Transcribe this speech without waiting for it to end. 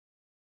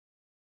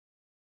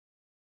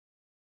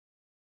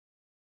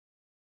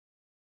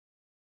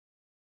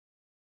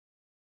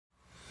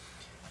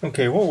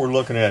Okay, what we're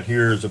looking at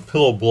here is a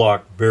pillow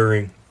block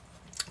bearing,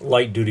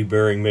 light duty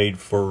bearing made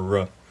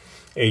for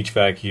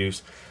HVAC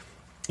use.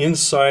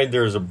 Inside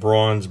there's a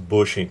bronze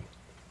bushing.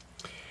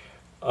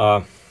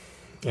 And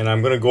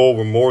I'm going to go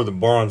over more of the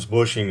bronze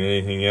bushing than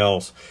anything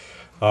else.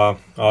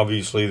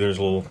 Obviously there's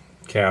a little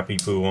cappy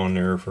poo on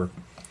there for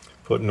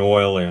putting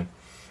oil in.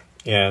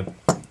 And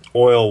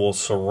oil will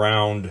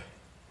surround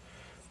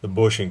the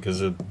bushing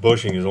because the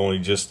bushing is only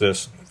just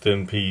this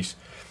thin piece.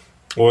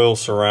 Oil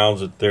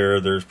surrounds it there.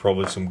 There's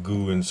probably some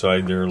goo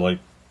inside there like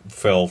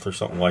felt or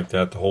something like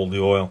that to hold the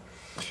oil.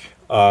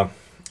 And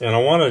I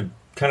want to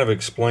kind of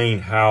explain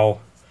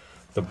how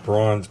the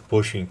bronze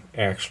bushing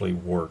actually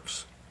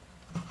works.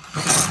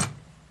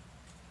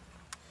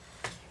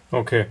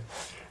 Okay,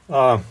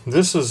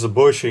 this is the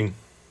bushing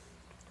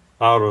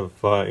out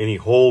of any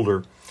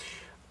holder.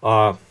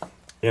 And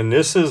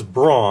this is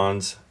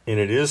bronze, and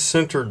it is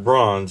sintered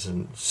bronze.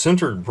 And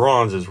sintered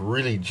bronze is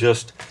really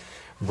just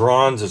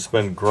bronze that's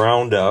been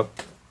ground up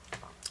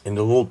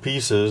into little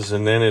pieces,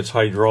 and then it's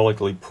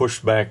hydraulically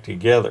pushed back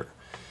together.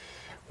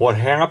 What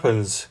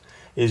happens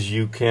is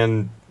you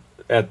can,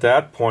 at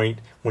that point,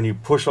 when you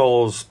push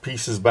all those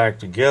pieces back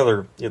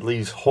together, it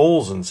leaves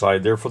holes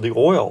inside there for the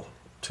oil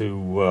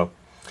to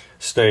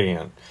stay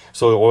in,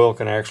 so the oil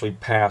can actually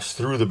pass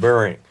through the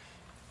bearing.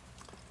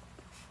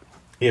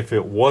 If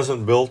it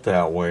wasn't built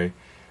that way,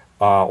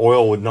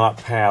 oil would not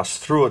pass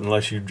through it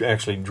unless you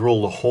actually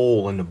drilled a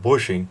hole in the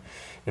bushing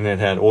and it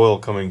had oil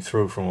coming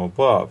through from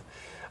above.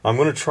 I'm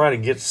going to try to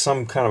get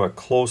some kind of a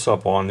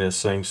close-up on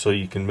this thing so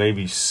you can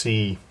maybe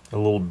see a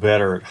little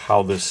better at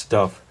how this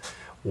stuff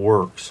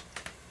works.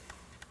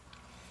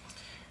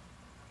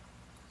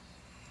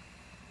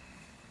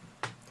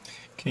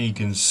 Okay, you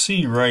can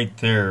see right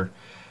there,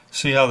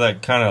 see how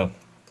that kind of,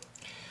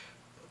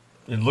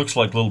 it looks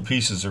like little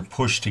pieces are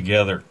pushed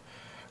together.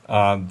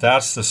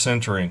 That's the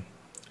sintering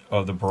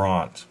of the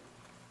bronze.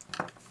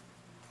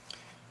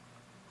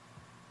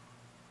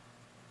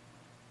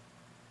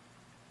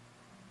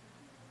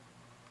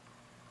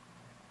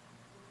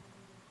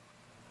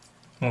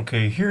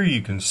 Okay, here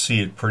you can see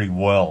it pretty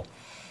well.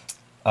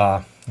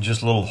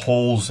 Just little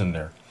holes in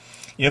there.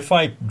 If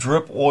I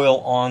drip oil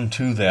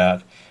onto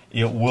that,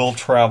 it will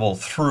travel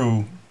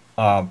through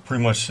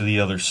pretty much to the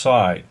other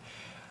side.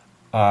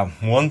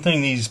 One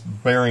thing these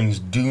bearings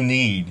do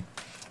need,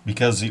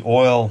 because the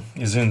oil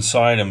is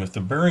inside them, if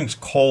the bearing's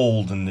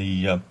cold and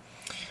the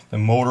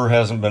motor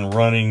hasn't been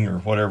running, or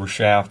whatever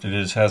shaft it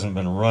is hasn't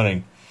been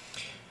running,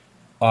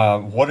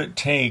 what it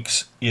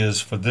takes is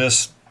for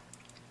this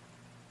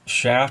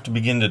shaft to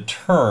begin to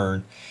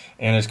turn,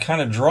 and it's kind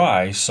of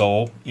dry,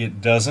 so it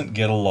doesn't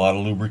get a lot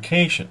of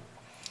lubrication.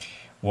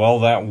 Well,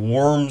 that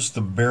warms the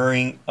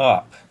bearing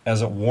up.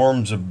 As it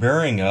warms the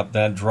bearing up,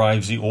 that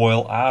drives the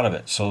oil out of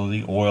it, so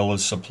the oil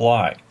is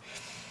supplied.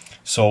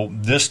 So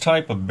this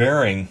type of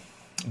bearing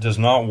does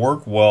not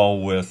work well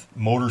with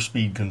motor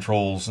speed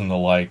controls and the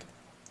like,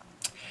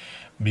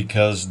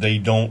 because they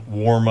don't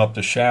warm up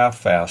the shaft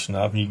fast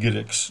enough, and you get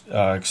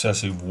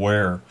excessive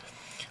wear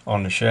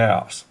on the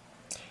shafts.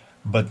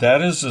 But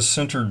that is the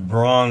sintered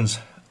bronze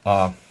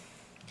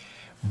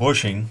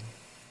bushing,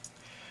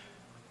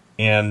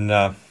 and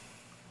one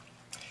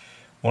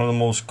of the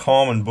most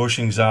common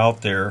bushings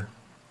out there.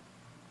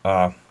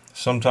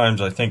 Sometimes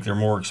I think they're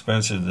more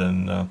expensive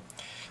than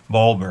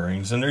ball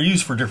bearings, and they're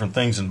used for different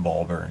things than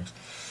ball bearings.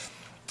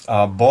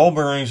 Ball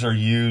bearings are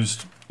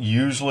used,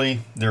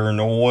 usually there are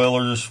no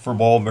oilers for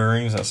ball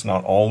bearings. That's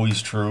not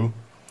always true,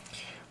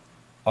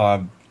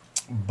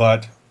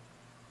 but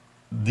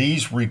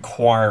these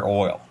require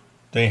oil.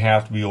 They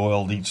have to be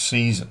oiled each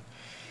season,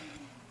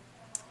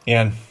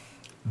 and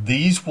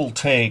these will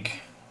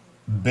take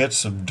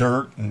bits of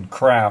dirt and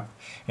crap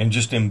and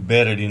just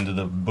embed it into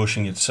the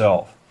bushing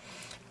itself,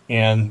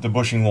 and the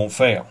bushing won't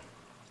fail.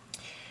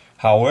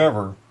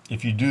 However,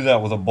 if you do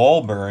that with a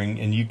ball bearing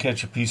and you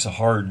catch a piece of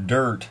hard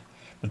dirt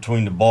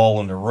between the ball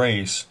and the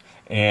race,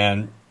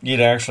 and it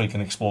actually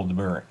can explode the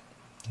bearing.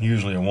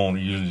 Usually it won't,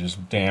 it usually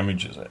just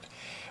damages it.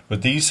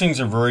 But these things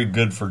are very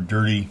good for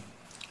dirty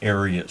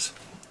areas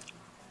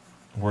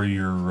where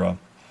you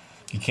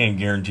can't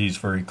guarantee it's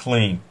very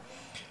clean.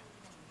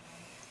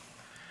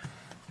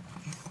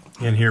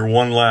 And here,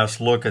 one last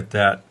look at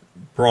that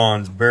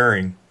bronze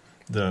bearing,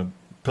 the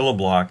pillow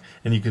block,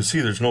 and you can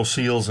see there's no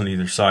seals on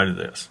either side of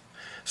this.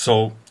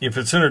 So if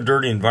it's in a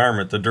dirty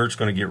environment, the dirt's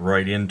going to get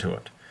right into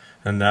it,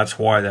 and that's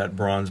why that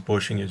bronze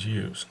bushing is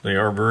used. They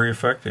are very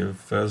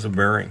effective as a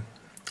bearing.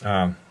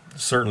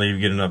 Certainly, if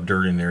you get enough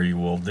dirt in there, you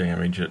will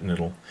damage it, and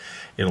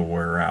it'll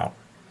wear out.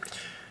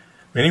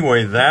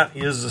 Anyway, that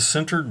is the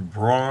sintered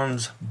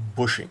bronze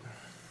bushing.